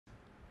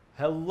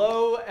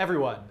Hello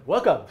everyone,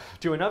 welcome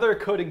to another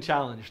coding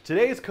challenge.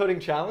 Today's coding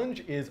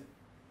challenge is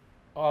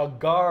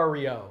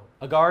agario,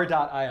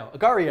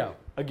 agario,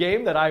 a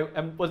game that I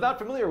was not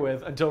familiar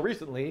with until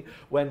recently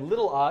when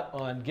LittleOt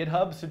on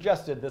GitHub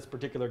suggested this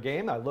particular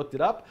game. I looked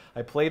it up,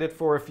 I played it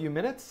for a few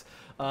minutes.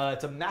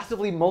 It's a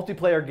massively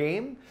multiplayer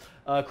game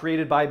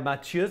created by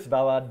Matheus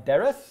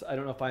Valadares. I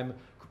don't know if I'm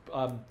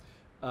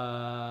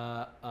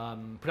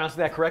pronouncing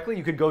that correctly.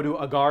 You could go to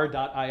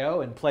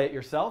agar.io and play it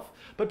yourself.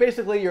 But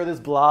basically, you're this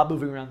blob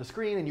moving around the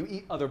screen and you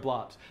eat other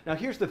blobs. Now,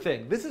 here's the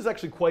thing. This is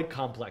actually quite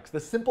complex. The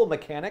simple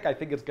mechanic, I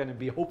think, is going to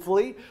be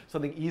hopefully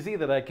something easy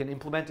that I can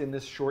implement in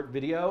this short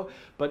video.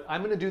 But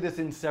I'm going to do this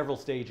in several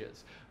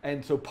stages.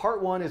 And so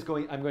part one is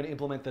I'm going to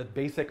implement the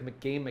basic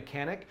game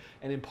mechanic.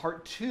 And in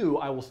part two,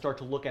 I will start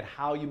to look at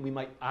how you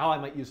might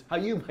use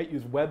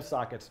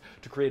WebSockets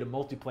to create a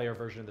multiplayer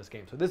version of this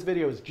game. So this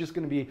video is just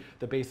going to be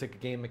the basic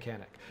game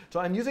mechanic. So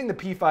I'm using the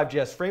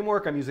P5.js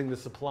framework. I'm using the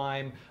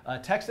Sublime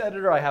text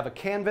editor. I have a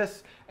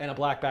canvas and a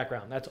black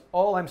background. That's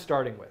all I'm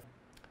starting with.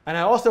 And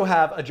I also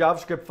have a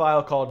JavaScript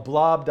file called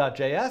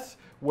blob.js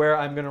where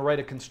I'm going to write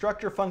a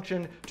constructor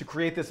function to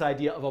create this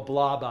idea of a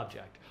blob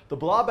object. The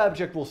blob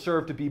object will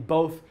serve to be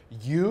both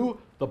you,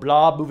 the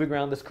blob moving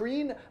around the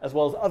screen, as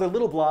well as other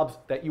little blobs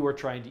that you are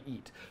trying to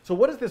eat. So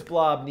what does this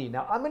blob need?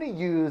 Now I'm going to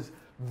use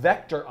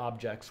vector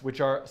objects, which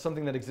are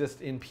something that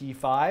exists in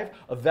P5,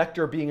 a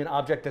vector being an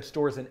object that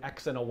stores an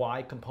X and a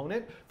Y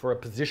component for a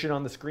position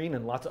on the screen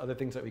and lots of other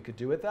things that we could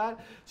do with that.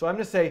 So I'm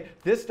going to say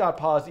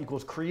this.pos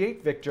equals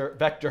create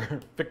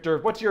vector,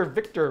 what's your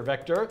Victor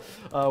vector?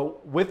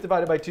 Width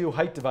divided by 2,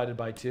 height divided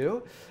by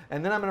 2.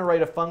 And then I'm going to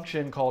write a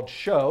function called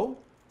show,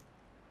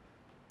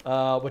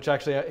 which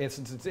actually,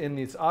 since it's in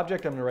this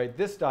object, I'm going to write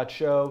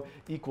this.show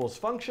equals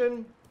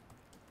function.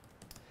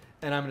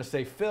 And I'm going to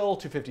say fill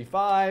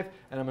 255,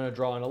 and I'm going to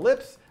draw an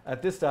ellipse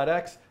at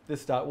this.x,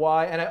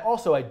 this.y. And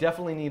I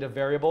definitely need a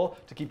variable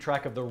to keep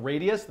track of the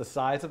radius, the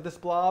size of this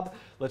blob.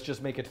 Let's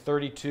just make it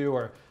 32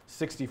 or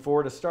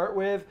 64 to start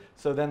with.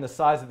 So then the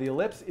size of the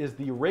ellipse is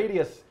the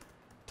radius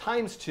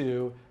times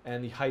 2,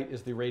 and the height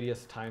is the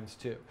radius times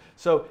 2.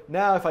 So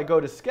now if I go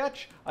to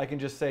sketch, I can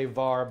just say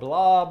var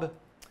blob,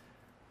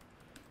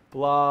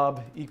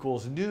 blob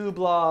equals new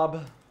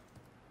blob,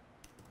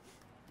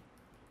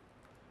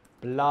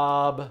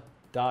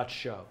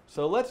 blob.show.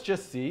 So let's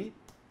just see.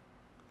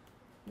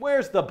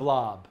 Where's the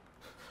blob?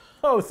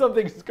 Oh,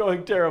 something's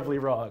going terribly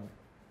wrong.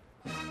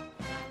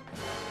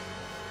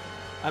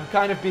 I'm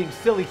kind of being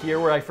silly here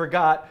where I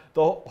forgot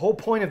the whole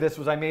point of this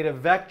was I made a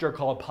vector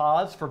called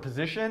pos for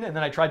position, and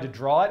then I tried to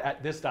draw it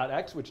at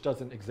this.x, which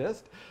doesn't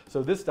exist.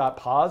 So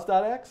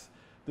this.pos.x,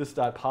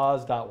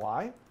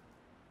 this.pos.y.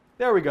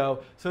 There we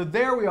go. So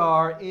there we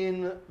are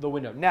in the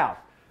window. Now,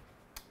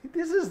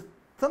 this is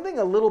something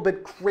a little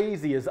bit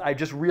crazy as I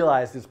just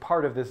realized is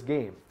part of this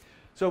game.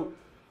 So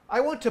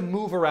I want to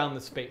move around the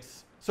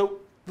space. So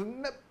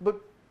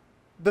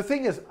the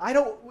thing is,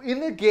 in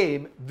the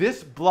game,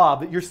 this blob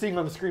that you're seeing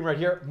on the screen right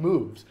here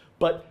moves,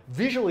 but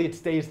visually it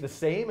stays the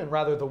same, and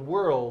rather the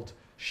world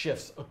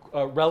shifts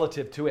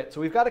relative to it.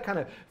 So we've got to kind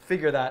of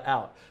figure that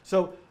out.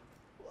 So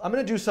I'm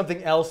going to do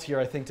something else here,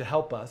 I think, to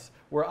help us,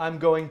 where I'm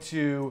going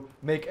to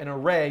make an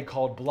array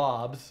called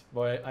blobs.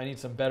 Boy, I need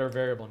some better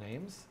variable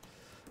names.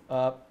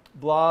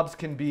 Blobs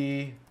can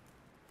be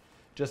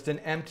just an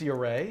empty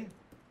array.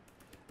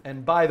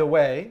 And by the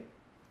way,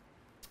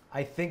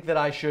 I think that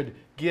I should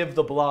give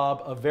the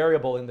blob a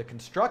variable in the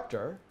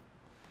constructor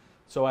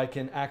so I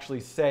can actually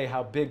say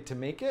how big to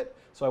make it.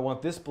 So I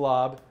want this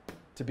blob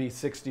to be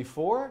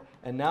 64.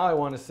 And now I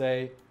want to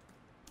say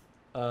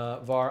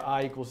var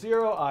I equals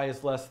 0, I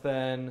is less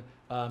than,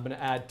 I'm going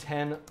to add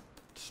 10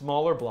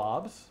 smaller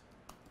blobs.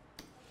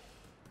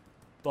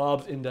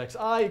 Blobs index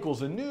I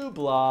equals a new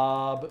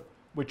blob,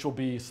 which will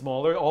be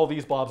smaller. All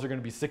these blobs are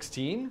going to be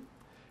 16.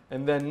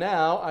 And then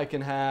now I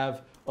can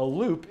have a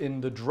loop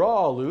in the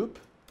draw loop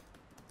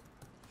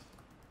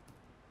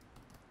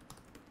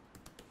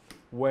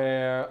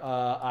where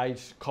I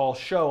call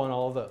show on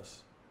all of those.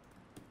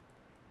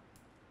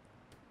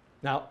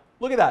 Now,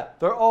 look at that.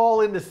 They're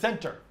all in the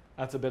center.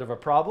 That's a bit of a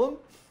problem.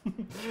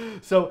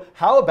 So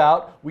how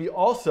about we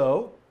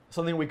also,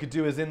 something we could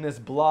do is in this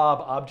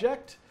blob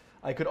object,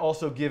 I could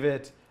also give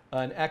it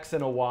an X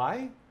and a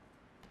Y.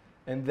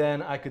 And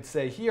then I could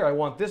say here, I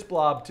want this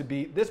blob to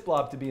be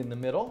in the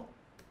middle.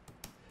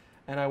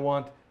 And I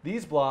want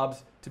these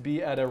blobs to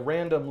be at a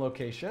random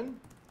location.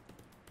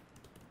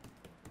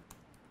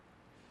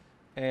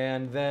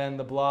 And then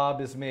the blob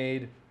is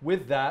made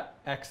with that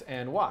X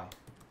and Y.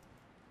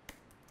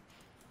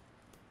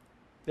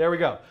 There we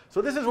go.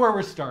 So this is where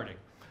we're starting.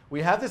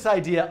 We have this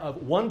idea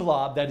of one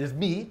blob that is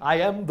me, I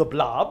am the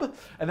blob,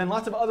 and then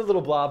lots of other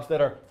little blobs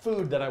that are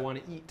food that I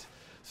want to eat.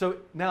 So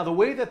now the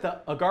way that the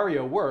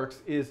agario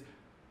works is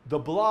the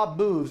blob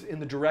moves in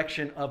the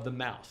direction of the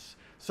mouse.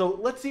 So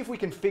let's see if we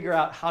can figure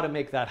out how to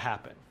make that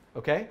happen.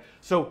 Okay?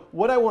 So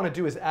what I want to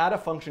do is add a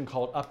function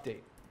called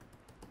update.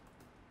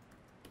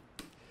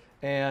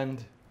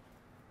 And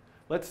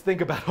let's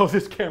think about, oh,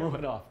 this camera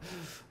went off.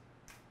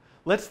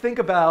 Let's think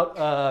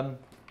about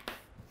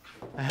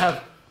I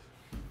have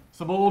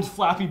some old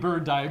Flappy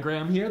Bird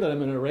diagram here that I'm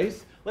going to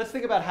erase. Let's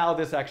think about how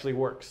this actually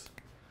works.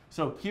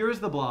 So here's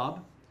the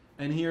blob,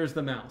 and here's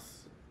the mouse.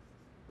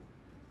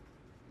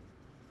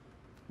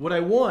 What I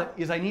want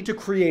is I need to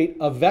create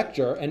a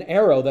vector, an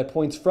arrow that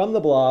points from the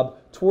blob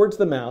towards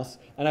the mouse,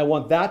 and I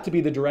want that to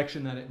be the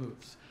direction that it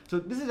moves. So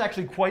this is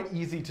actually quite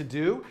easy to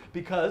do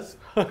because,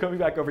 coming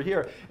back over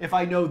here, if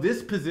I know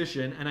this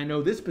position and I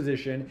know this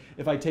position,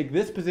 if I take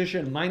this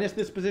position minus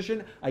this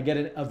position, I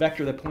get a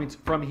vector that points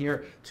from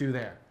here to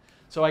there.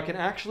 So I can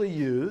actually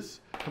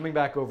use, coming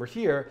back over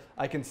here,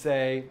 I can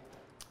say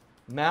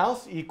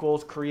mouse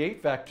equals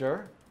create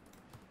vector,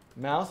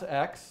 mouse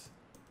x,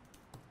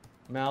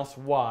 mouse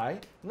y,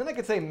 and then I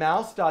could say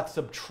mouse dot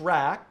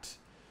subtract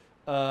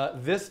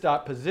this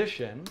dot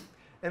position,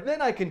 and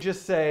then I can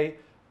just say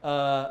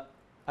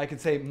I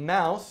could say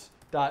mouse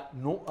dot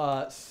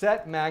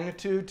set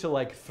magnitude to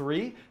like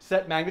 3.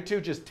 Set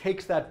magnitude just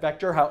takes that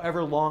vector,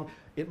 however long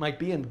it might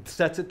be, and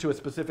sets it to a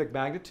specific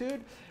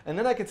magnitude. And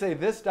then I could say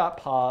this dot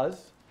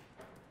pause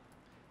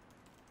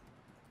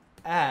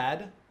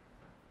add.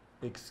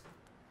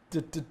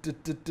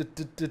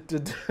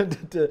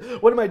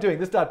 What am I doing?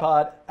 This dot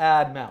pod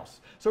add mouse.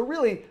 So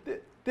really,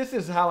 this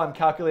is how I'm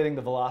calculating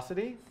the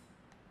velocity.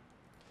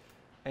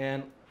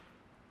 And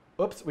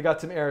oops, we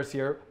got some errors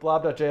here.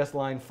 Blob.js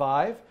line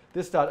 5.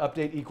 This dot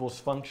update equals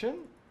function.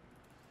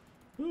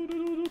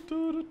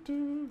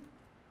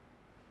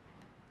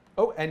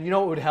 Oh, and you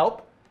know what would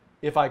help?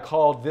 If I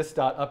called this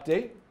dot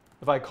update.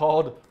 If I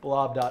called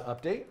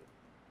blob.update.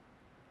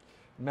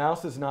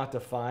 Mouse is not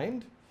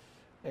defined.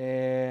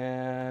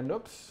 And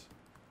oops,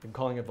 I'm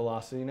calling it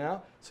velocity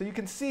now. So you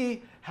can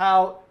see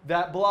how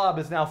that blob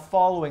is now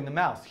following the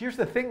mouse. Here's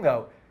the thing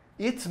though,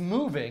 it's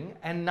moving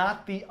and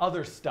not the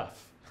other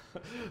stuff.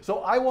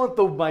 So I want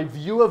my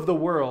view of the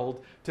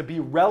world to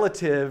be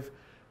relative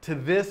to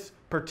this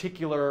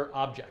particular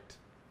object.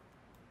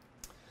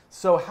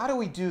 So how do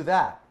we do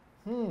that?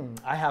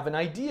 I have an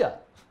idea.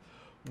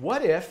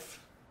 What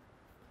if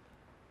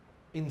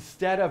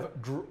instead of,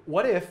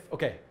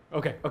 okay.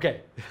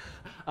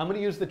 I'm going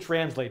to use the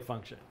translate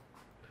function.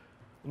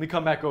 Let me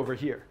come back over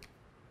here.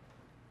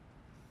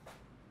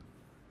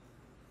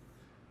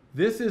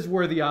 This is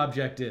where the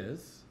object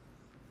is,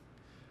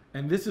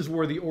 and this is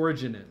where the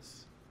origin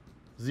is,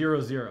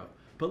 0, 0.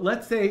 But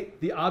let's say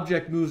the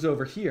object moves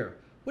over here.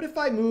 What if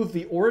I move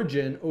the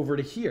origin over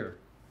to here?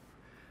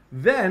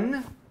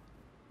 Then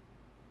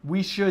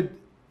we should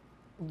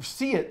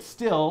see it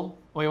still.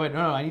 Wait,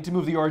 no, I need to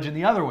move the origin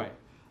the other way.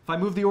 If I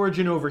move the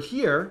origin over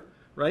here,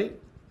 right?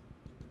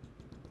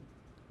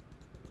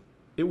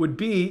 It would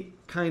be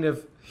kind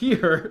of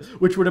here,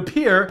 which would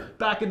appear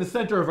back in the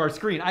center of our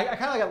screen. I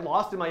kind of got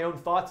lost in my own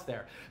thoughts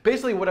there.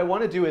 Basically, what I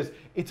want to do is,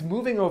 it's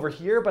moving over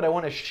here, but I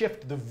want to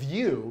shift the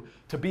view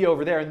to be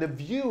over there. And the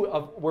view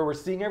of where we're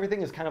seeing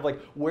everything is kind of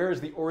like, where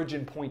is the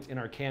origin point in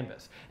our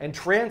canvas? And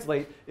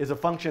translate is a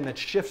function that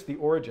shifts the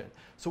origin.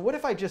 So what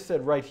if I just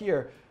said right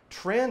here,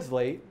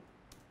 translate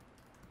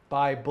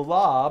by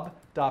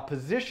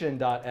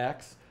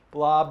blob.position.x,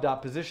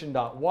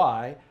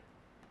 blob.position.y,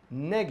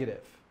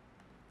 negative.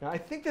 Now, I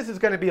think this is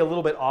going to be a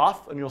little bit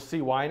off, and you'll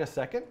see why in a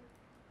second.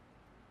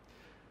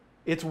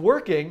 It's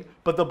working,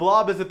 but the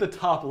blob is at the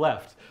top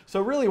left. So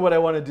really what I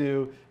want to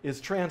do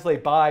is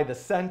translate by the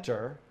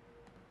center,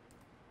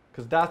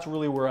 because that's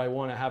really where I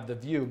want to have the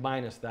view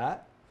minus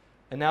that.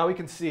 And now we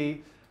can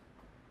see,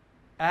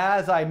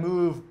 as I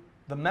move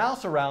the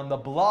mouse around, the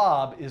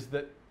blob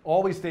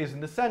always stays in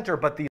the center,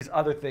 but these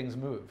other things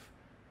move.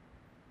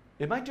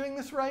 Am I doing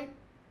this right?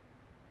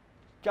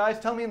 Guys,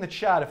 tell me in the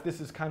chat if this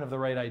is kind of the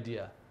right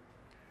idea.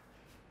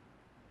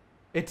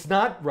 It's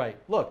not right.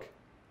 Look.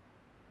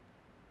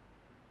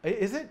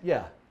 Is it?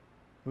 Yeah.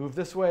 Move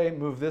this way,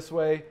 move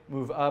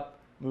up,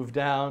 move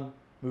down,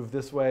 move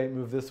this way,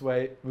 move this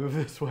way, move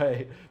this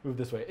way, move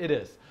this way. It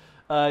is.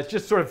 It's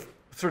just sort of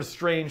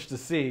strange to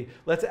see.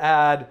 Let's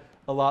add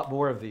a lot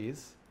more of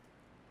these.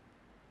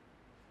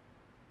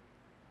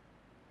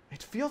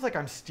 It feels like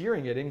I'm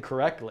steering it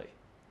incorrectly.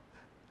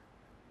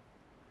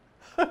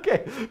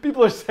 Okay,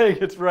 people are saying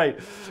it's right.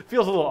 It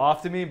feels a little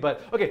off to me, but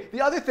okay.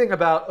 The other thing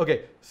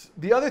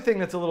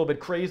that's a little bit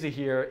crazy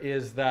here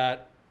is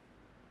that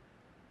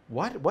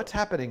what's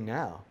happening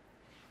now?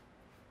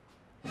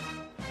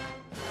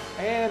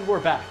 And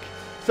we're back.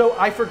 So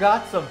I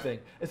forgot something.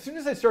 As soon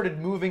as I started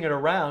moving it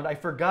around, I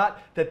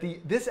forgot that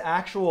this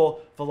actual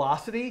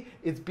velocity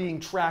is being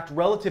tracked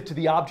relative to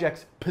the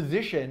object's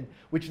position,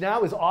 which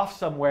now is off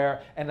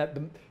somewhere, and that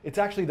it's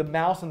actually the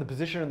mouse and the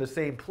position in the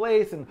same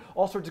place, and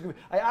all sorts of.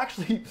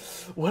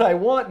 What I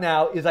want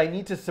now is I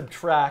need to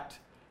subtract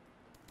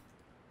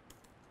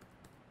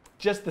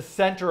just the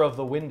center of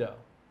the window.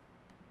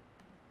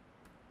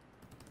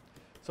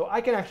 So I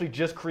can actually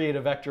just create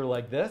a vector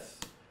like this.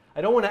 I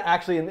don't want to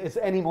actually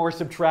anymore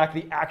subtract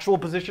the actual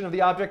position of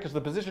the object, because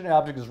the position of the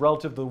object is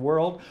relative to the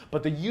world,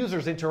 but the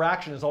user's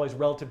interaction is always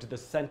relative to the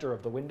center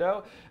of the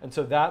window. And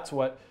so that's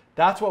what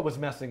was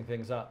messing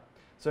things up.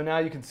 So now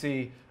you can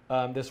see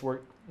this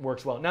work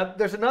works well. Now,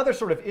 there's another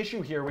sort of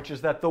issue here, which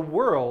is that the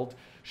world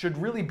should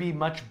really be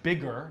much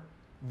bigger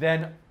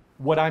than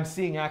what I'm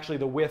seeing actually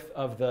the width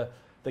of the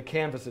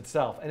canvas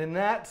itself. And in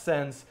that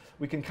sense,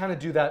 we can kind of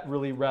do that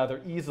really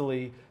rather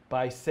easily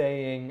by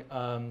saying,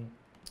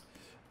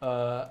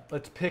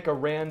 let's pick a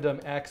random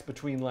x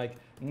between like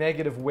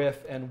negative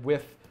width and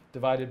width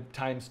divided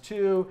times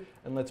 2,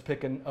 and let's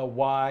pick a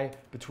y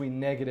between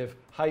negative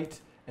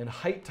height and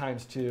height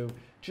times 2,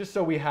 just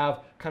so we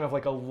have kind of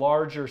like a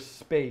larger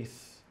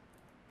space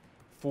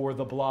for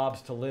the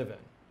blobs to live in.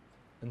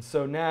 And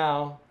so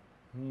now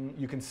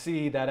you can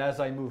see that as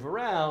I move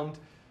around,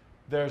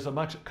 there's a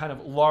much kind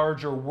of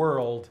larger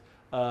world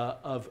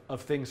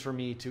of things for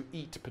me to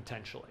eat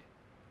potentially.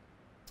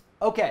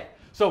 Okay,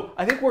 so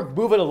I think we're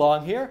moving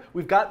along here.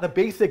 We've got the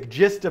basic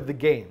gist of the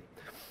game.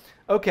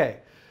 Okay,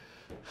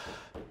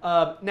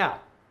 now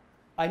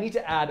I need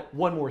to add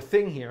one more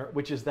thing here,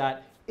 which is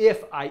that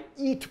if I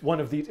eat one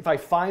of these, if I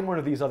find one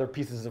of these other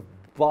pieces of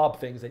blob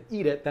things and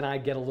eat it, then I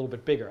get a little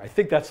bit bigger. I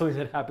think that's something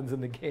that happens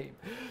in the game.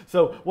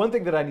 So one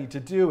thing that I need to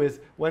do is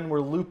when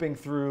we're looping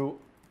through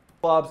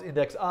blobs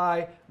index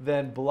I,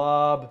 then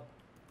blob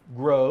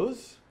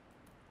grows.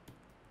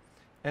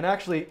 And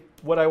actually,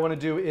 what I want to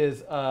do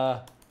is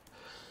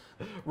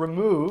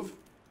remove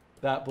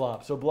that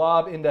blob. So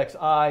blob index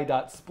I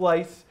dot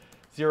splice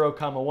 0,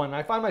 1. And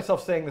I find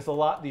myself saying this a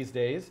lot these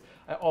days.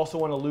 I also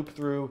want to loop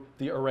through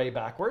the array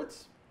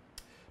backwards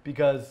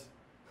because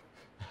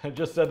I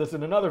just said this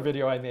in another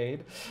video I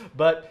made.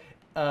 But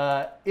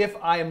if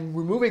I am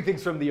removing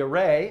things from the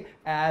array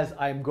as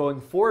I'm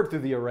going forward through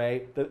the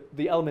array,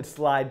 the elements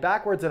slide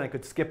backwards and I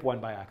could skip one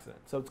by accident.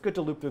 So it's good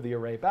to loop through the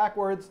array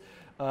backwards.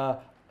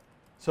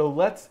 So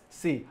let's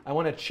see. I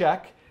want to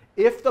check.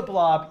 If the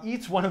blob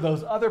eats one of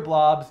those other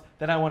blobs,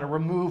 then I want to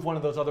remove one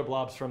of those other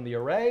blobs from the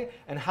array.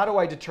 And how do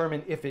I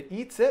determine if it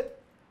eats it?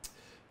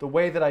 The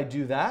way that I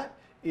do that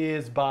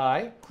is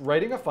by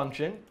writing a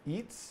function,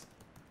 eats,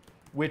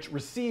 which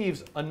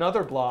receives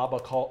another blob I'll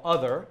call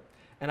other.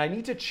 And I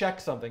need to check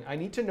something. I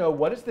need to know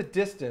what is the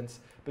distance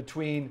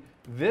between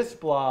this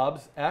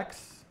blob's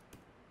x.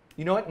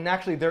 You know what? And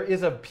actually, there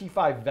is a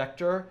p5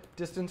 vector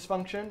distance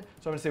function.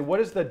 So I'm going to say, what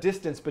is the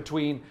distance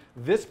between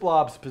this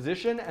blob's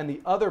position and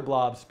the other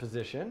blob's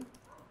position?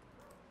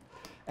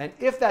 And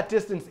if that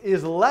distance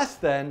is less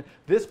than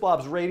this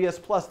blob's radius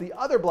plus the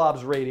other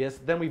blob's radius,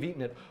 then we've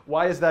eaten it.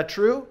 Why is that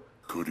true?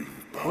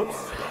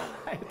 Whoops,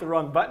 I hit the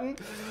wrong button.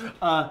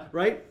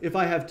 Right? If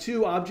I have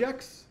two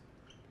objects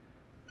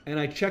and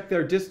I check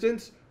their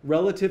distance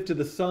relative to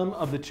the sum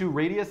of the two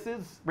radii,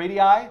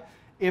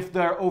 if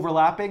they're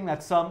overlapping,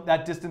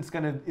 that distance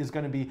is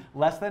going to be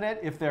less than it.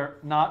 If they're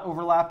not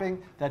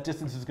overlapping, that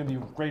distance is going to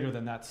be greater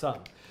than that sum.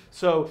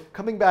 So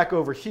coming back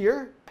over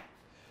here,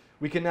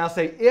 we can now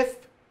say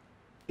if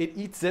it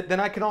eats it, then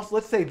I can also,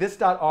 let's say this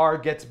dot r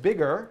gets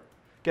bigger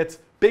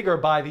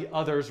by the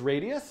other's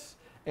radius,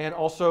 and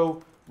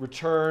also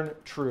return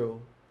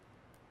true.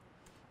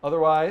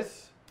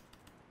 Otherwise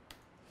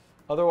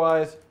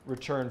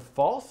return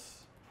false.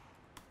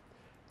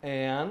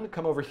 And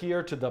come over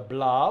here to the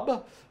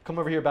blob. Come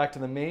over here back to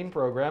the main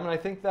program. And I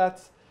think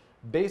that's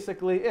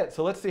basically it.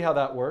 So let's see how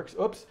that works.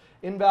 Oops.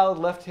 Invalid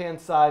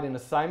left-hand side in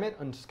assignment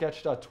on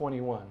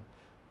sketch.21.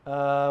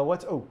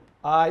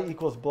 I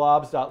equals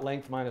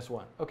blobs.length minus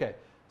 1. OK.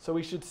 So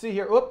we should see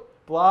here,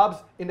 blobs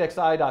index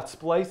I dot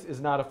splice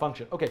is not a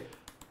function. OK.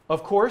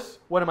 Of course,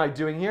 what am I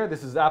doing here?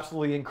 This is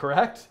absolutely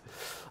incorrect.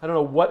 I don't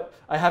know what,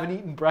 I haven't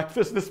eaten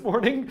breakfast this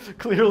morning.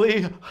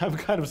 Clearly, I'm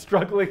kind of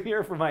struggling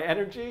here for my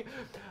energy.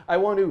 I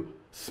want to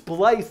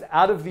splice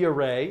out of the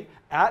array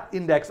at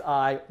index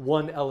I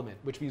one element,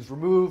 which means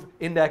remove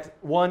index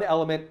one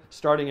element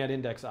starting at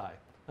index I.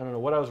 I don't know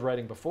what I was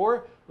writing before.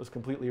 It was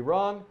completely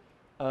wrong.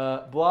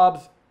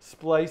 Blobs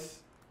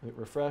splice, let me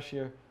refresh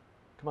here.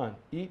 Come on,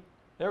 eat.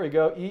 There we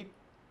go, eat.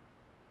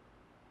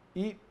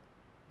 Eat.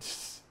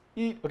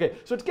 Eat. OK,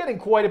 so it's getting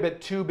quite a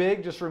bit too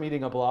big just from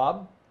eating a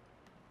blob.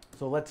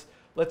 So let's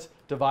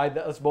divide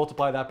that. Let's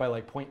multiply that by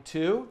like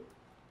 0.2.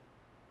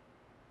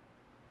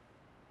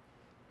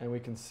 And we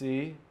can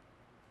see.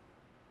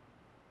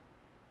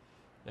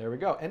 There we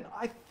go. And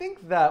I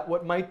think that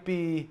what might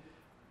be.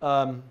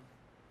 OK,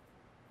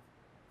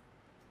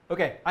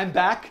 I'm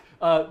back.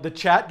 The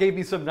chat gave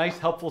me some nice,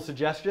 helpful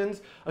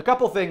suggestions. A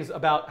couple things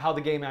about how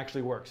the game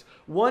actually works.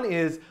 One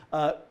is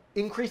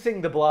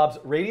increasing the blob's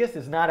radius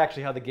is not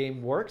actually how the game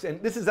works.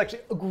 And this is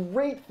actually a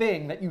great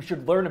thing that you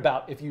should learn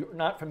about if you're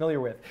not familiar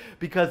with.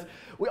 Because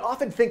we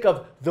often think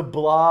of the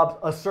blob,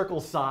 a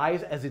circle's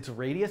size, as its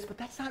radius, but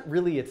that's not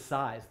really its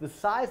size. The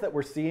size that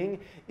we're seeing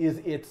is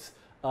its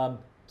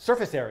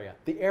surface area,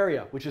 the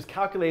area, which is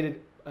calculated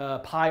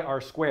pi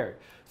r squared.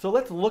 So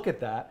let's look at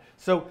that.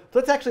 So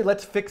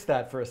let's fix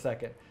that for a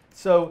second.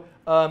 So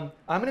I'm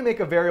going to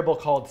make a variable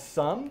called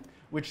sum,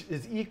 which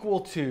is equal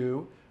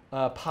to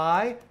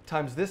pi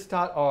times this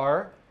dot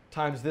r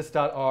times this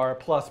dot r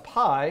plus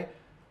pi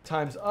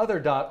times other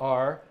dot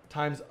r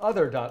times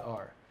other dot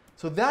r.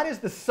 So that is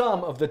the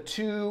sum of the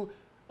two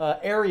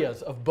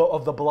areas of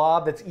the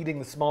blob that's eating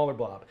the smaller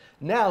blob.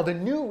 Now the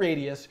new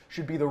radius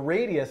should be the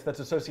radius that's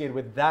associated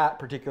with that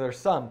particular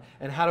sum.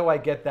 And how do I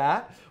get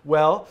that?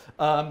 Well,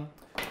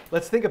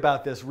 let's think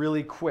about this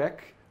really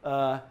quick.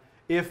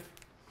 If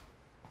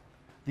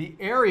the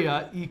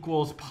area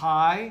equals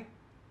pi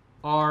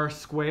r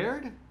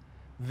squared,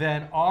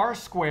 then r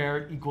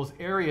squared equals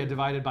area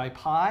divided by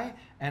pi,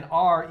 and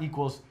r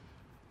equals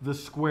the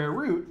square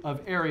root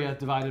of area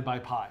divided by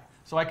pi.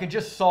 So I can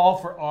just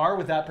solve for r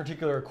with that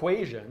particular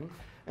equation,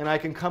 and I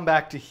can come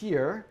back to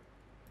here.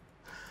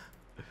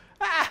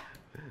 Ah!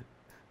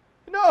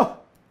 No!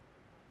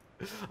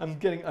 I'm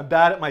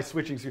bad at my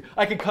switching.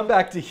 I can come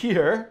back to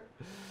here,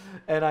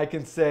 and I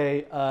can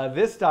say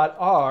this dot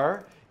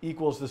r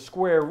equals the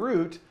square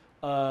root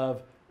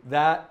of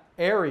that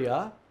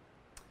area.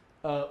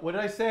 What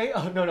did I say?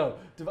 Oh, no.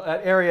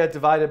 Area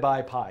divided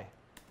by pi.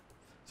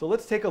 So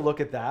let's take a look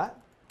at that.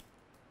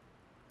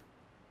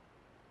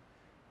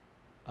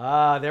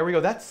 There we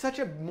go. That's such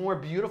a more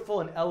beautiful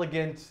and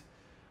elegant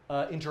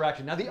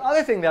interaction. Now, the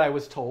other thing that I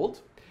was told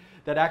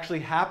that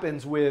actually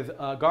happens with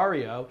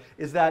agario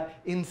is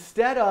that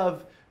instead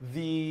of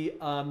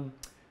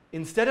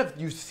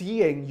you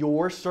seeing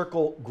your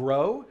circle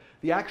grow,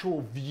 the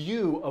actual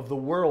view of the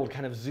world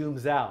kind of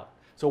zooms out.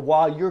 So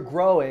while you're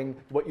growing,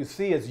 what you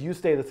see is you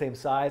stay the same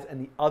size and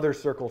the other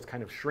circles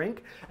kind of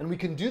shrink. And we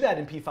can do that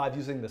in P5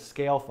 using the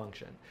scale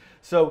function.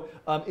 So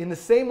in the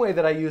same way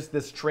that I use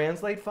this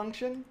translate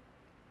function,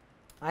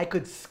 I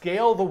could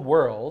scale the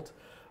world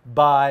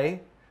by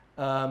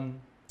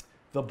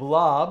the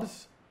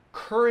blob's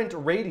current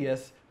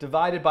radius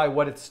divided by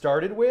what it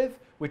started with,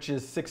 which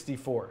is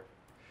 64.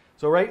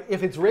 So right,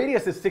 if its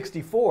radius is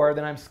 64,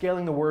 then I'm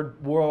scaling the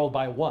world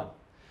by 1.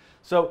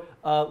 So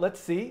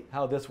let's see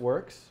how this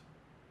works.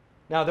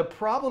 Now the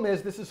problem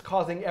is this is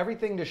causing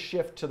everything to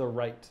shift to the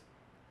right,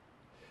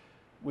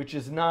 which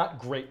is not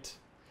great.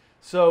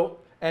 So,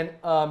 and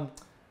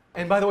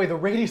by the way, the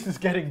radius is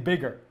getting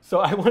bigger. So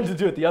I wanted to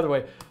do it the other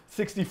way.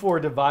 64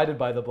 divided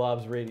by the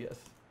blob's radius.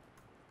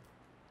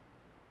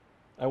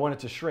 I want it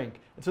to shrink.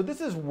 And so this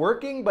is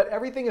working, but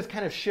everything is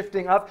kind of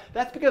shifting up.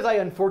 That's because I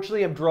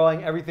unfortunately am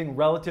drawing everything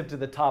relative to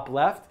the top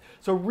left.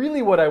 So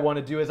really what I want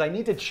to do is I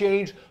need to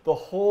change the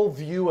whole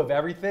view of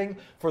everything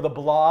for the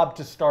blob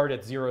to start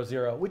at 0,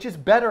 0, which is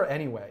better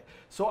anyway.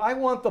 So I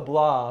want the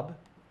blob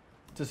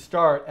to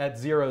start at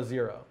 0,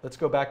 0. Let's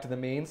go back to the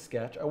main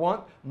sketch. I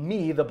want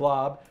the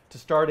blob, to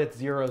start at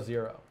 0,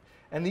 0.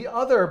 And the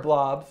other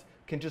blobs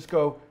can just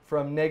go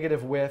from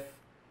negative width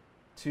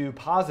to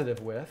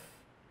positive width.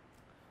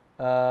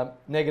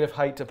 Negative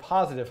height to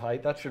positive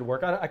height. That should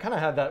work. I kind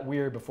of had that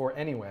weird before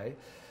anyway.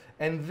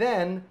 And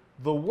then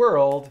the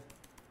world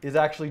is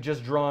actually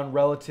just drawn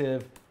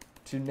relative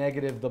to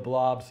negative the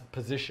blob's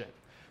position.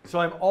 So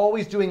I'm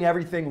always doing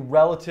everything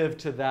relative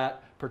to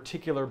that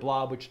particular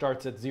blob, which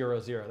starts at 0,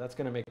 0. That's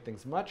going to make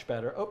things much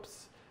better.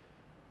 Oops.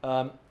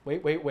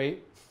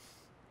 Wait.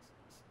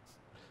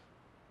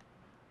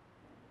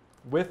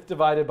 Width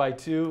divided by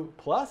 2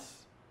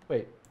 plus?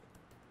 Wait.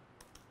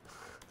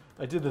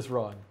 I did this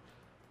wrong.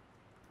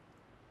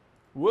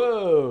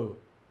 Whoa.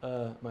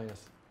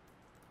 Minus.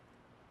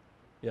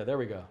 Yeah, there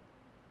we go.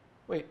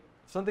 Wait,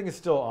 something is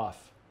still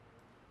off.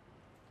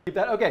 Keep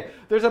that. Okay,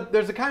 there's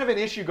a kind of an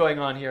issue going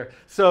on here.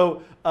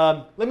 So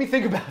let me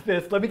think about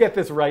this. Let me get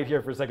this right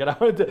here for a second.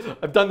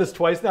 I've done this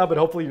twice now, but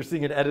hopefully you're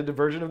seeing an edited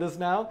version of this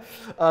now.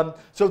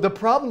 So the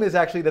problem is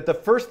actually that the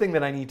first thing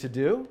that I need to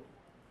do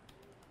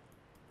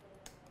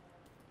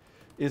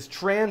is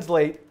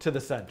translate to the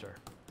center.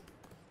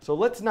 So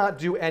let's not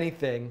do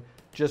anything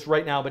just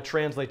right now, but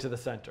translate to the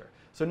center.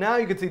 So now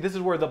you can see this is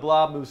where the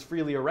blob moves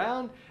freely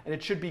around, and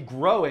it should be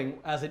growing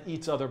as it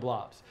eats other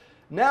blobs.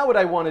 Now what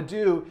I want to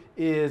do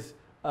is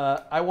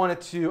I want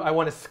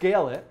to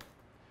scale it.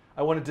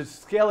 I wanted to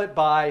scale it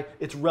by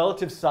its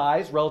relative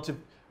size, relative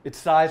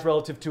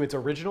to its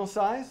original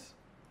size.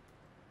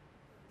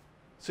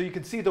 So you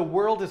can see the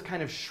world is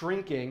kind of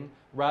shrinking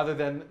rather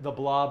than the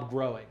blob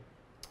growing.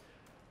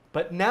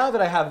 But now that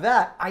I have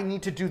that, I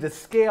need to do the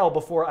scale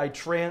before I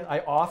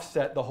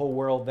offset the whole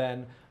world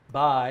then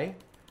by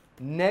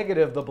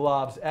negative the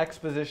blob's x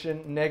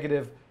position,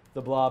 negative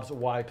the blob's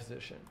y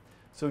position.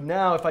 So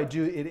now if I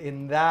do it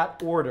in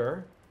that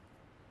order,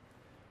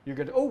 you're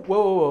going to, oh,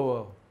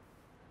 whoa.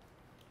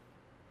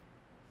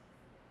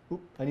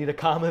 Oop, I need a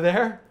comma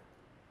there.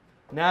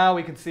 Now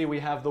we can see we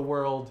have the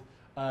world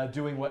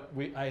doing what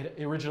I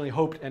originally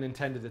hoped and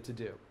intended it to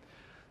do.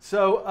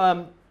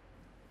 So,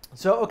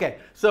 okay.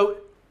 So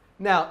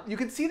now you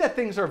can see that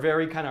things are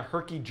very kind of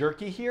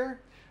herky-jerky here.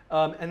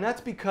 And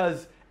that's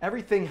because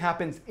everything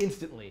happens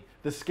instantly.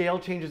 The scale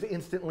changes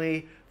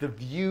instantly. The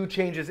view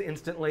changes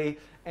instantly.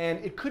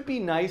 And it could be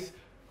nice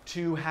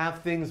to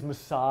have things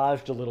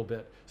massaged a little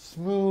bit,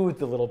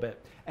 smoothed a little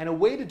bit. And a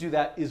way to do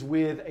that is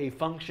with a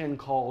function in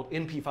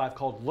P5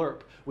 called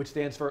lerp, which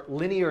stands for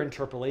linear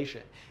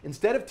interpolation.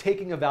 Instead of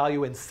taking a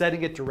value and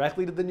setting it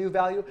directly to the new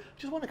value, I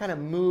just want to kind of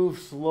move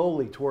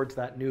slowly towards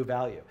that new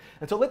value.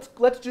 And so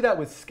let's do that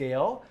with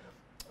scale.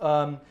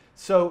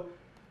 So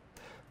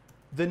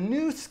the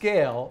new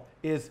scale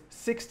is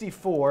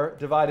 64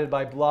 divided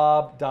by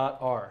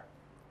blob.r.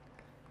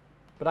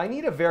 But I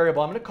need a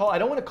variable. I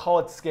don't want to call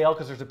it scale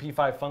because there's a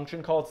P5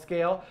 function called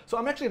scale. So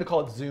I'm actually going to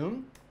call it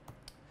zoom.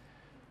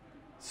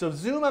 So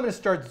zoom, I'm going to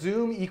start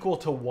zoom equal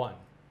to 1.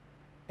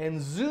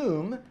 And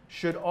zoom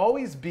should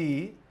always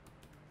be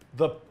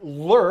the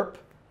lerp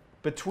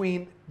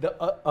between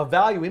a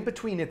value in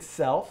between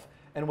itself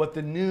and what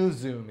the new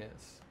zoom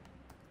is.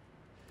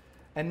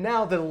 And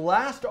now the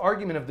last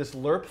argument of this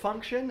lerp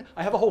function,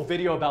 I have a whole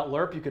video about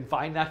lerp. You can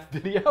find that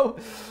video.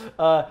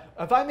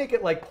 If I make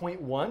it like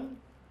 0.1,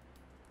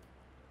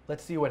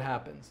 let's see what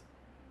happens.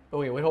 Oh,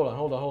 wait, hold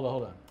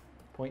on.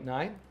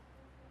 0.9.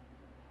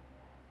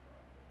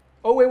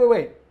 Oh,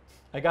 wait.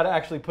 I got to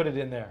actually put it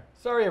in there.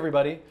 Sorry,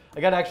 everybody.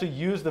 I got to actually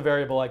use the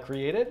variable I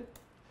created.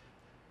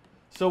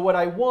 So what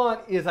I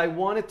want is I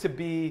want it to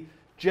be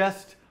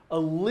just a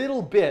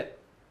little bit,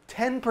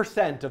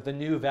 10% of the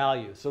new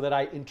value, so that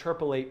I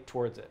interpolate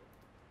towards it.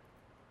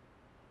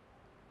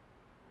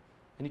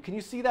 And can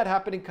you see that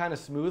happening kind of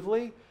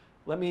smoothly?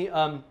 Let me.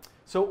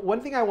 So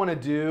one thing I want to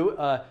do,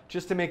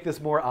 just to make this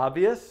more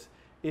obvious,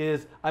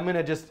 is I'm going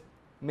to just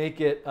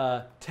make it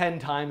 10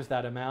 times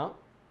that amount.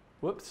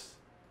 Whoops.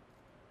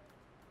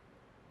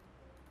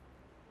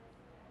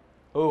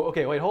 Oh,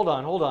 OK, wait, hold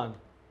on.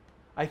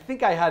 I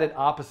think I had it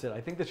opposite.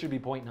 I think this should be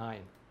 0.9.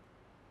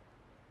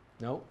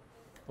 No?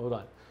 Hold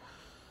on.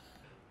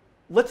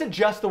 Let's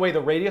adjust the way the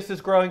radius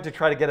is growing to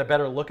try to get a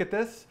better look at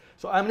this.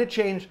 So I'm going to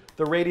change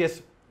the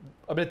radius.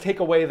 I'm going to take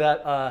away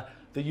that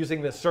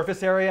using the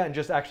surface area and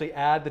just actually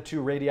add the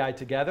two radii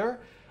together.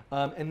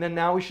 And then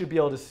now we should be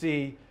able to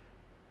see.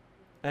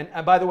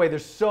 And by the way,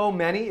 there's so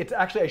many. It's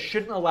actually, I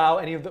shouldn't allow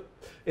any of the.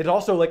 It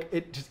also, like,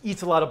 it just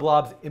eats a lot of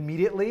blobs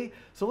immediately.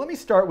 So let me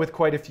start with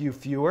quite a few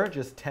fewer,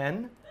 just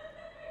 10.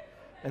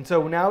 And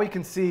so now we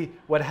can see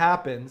what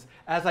happens.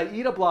 As I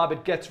eat a blob,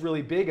 it gets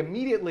really big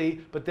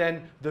immediately, but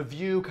then the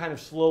view kind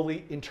of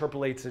slowly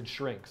interpolates and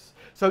shrinks.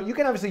 So you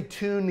can obviously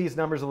tune these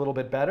numbers a little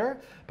bit better,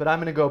 but I'm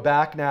going to go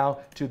back now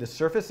to the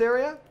surface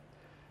area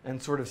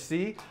and sort of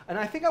see. And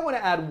I think I want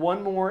to add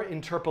one more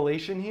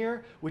interpolation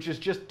here, which is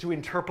just to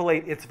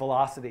interpolate its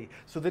velocity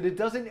so that it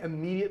doesn't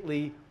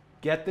immediately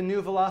get the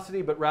new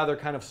velocity, but rather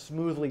kind of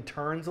smoothly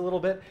turns a little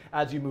bit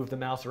as you move the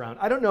mouse around.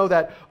 I don't know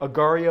that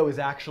agario is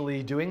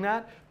actually doing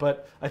that,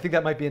 but I think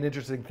that might be an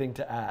interesting thing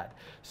to add.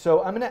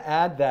 So I'm going to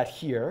add that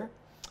here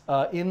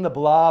in the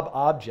blob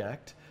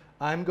object.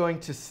 I'm going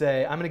to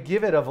say, I'm going to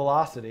give it a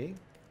velocity.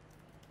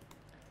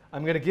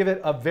 I'm going to give it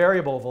a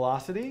variable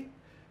velocity,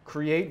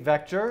 create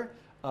vector,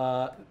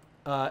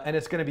 and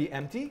it's going to be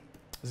empty,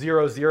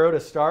 0, 0 to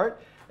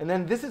start. And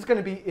then this is going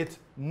to be its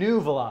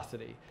new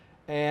velocity.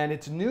 And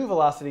its new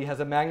velocity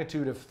has a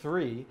magnitude of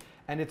 3.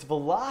 And its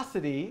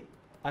velocity,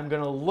 I'm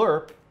going to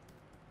lerp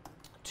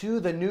to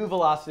the new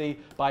velocity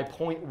by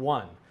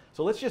 0.1.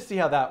 So let's just see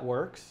how that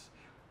works.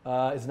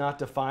 It's not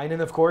defined.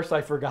 And of course, I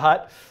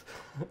forgot.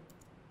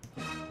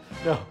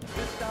 No.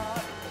 This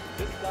dot.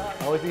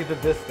 I always need the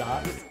this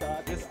dot.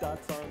 This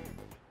dot's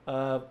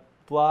on.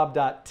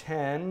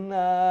 Blob.10.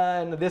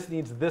 And this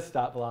needs this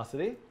dot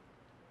velocity.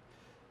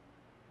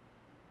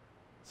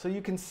 So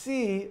you can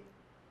see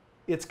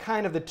it's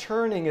kind of, the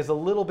turning is a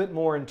little bit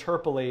more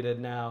interpolated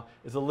now,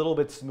 is a little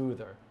bit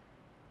smoother.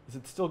 Is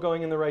it still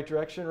going in the right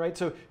direction, right?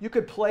 So you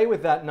could play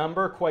with that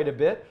number quite a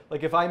bit.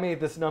 Like if I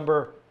made this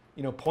number,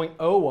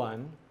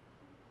 0.01,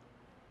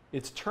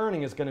 its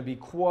turning is going to be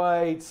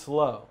quite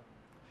slow.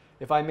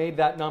 If I made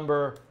that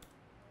number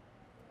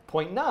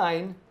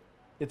 0.9,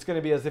 it's going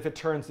to be as if it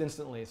turns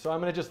instantly. So I'm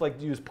going to just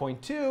use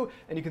 0.2,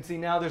 and you can see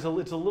now it's a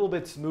little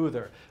bit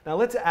smoother. Now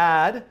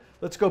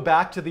let's go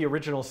back to the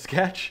original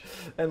sketch,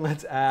 and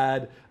let's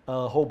add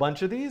a whole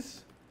bunch of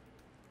these.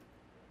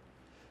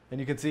 And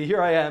you can see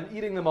here I am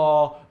eating them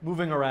all,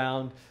 moving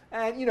around.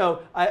 And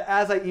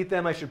as I eat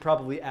them, I should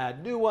probably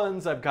add new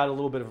ones. I've got a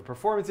little bit of a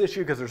performance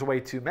issue because there's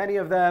way too many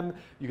of them.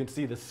 You can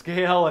see the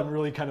scale. I'm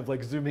really kind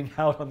of zooming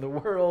out on the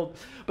world.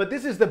 But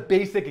this is the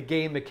basic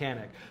game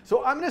mechanic.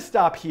 So I'm going to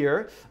stop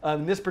here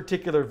in this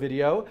particular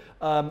video.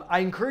 I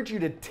encourage you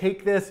to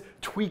take this,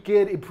 tweak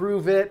it,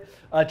 improve it,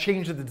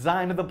 change the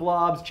design of the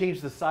blobs,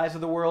 change the size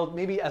of the world.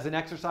 Maybe as an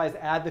exercise,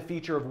 add the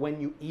feature of when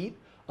you eat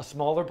a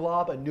smaller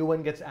blob, a new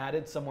one gets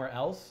added somewhere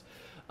else.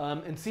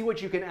 And see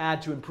what you can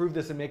add to improve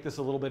this and make this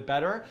a little bit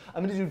better.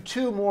 I'm going to do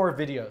 2 more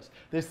videos.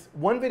 This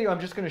one video, I'm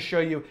just going to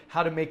show you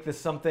how to make this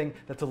something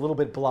that's a little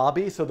bit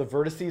blobby, so the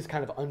vertices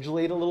kind of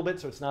undulate a little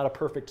bit, so it's not a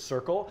perfect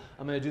circle.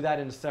 I'm going to do that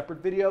in a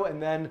separate video,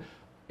 and then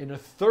in a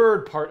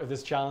third part of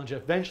this challenge,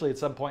 eventually at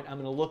some point, I'm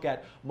going to look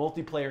at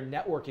multiplayer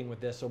networking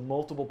with this, so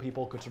multiple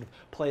people could sort of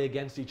play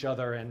against each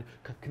other and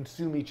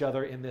consume each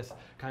other in this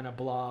kind of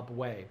blob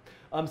way.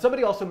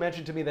 Somebody also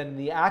mentioned to me that in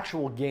the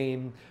actual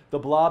game, the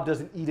blob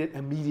doesn't eat it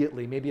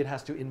immediately. Maybe it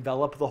has to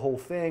envelop the whole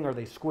thing, or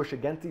they squish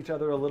against each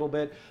other a little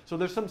bit. So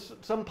there's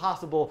some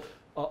possible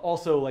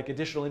also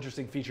additional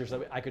interesting features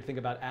that I could think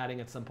about adding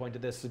at some point to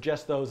this.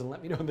 Suggest those and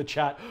let me know in the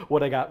chat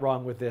what I got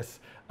wrong with this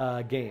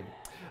game.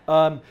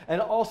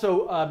 And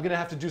also, I'm going to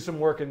have to do some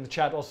work in the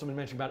chat. Also been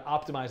mentioning about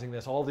optimizing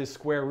this. All these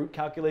square root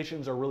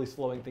calculations are really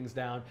slowing things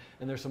down,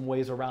 and there's some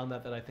ways around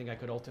that that I think I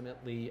could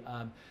ultimately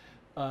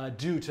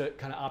do to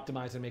kind of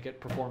optimize and make it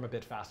perform a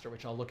bit faster,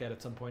 which I'll look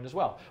at some point as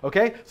well.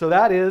 Okay, so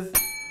that is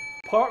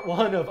part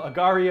 1 of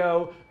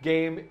Agario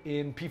game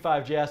in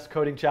P5.js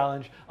coding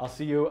challenge. I'll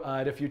see you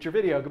at a future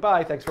video.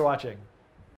 Goodbye. Thanks for watching.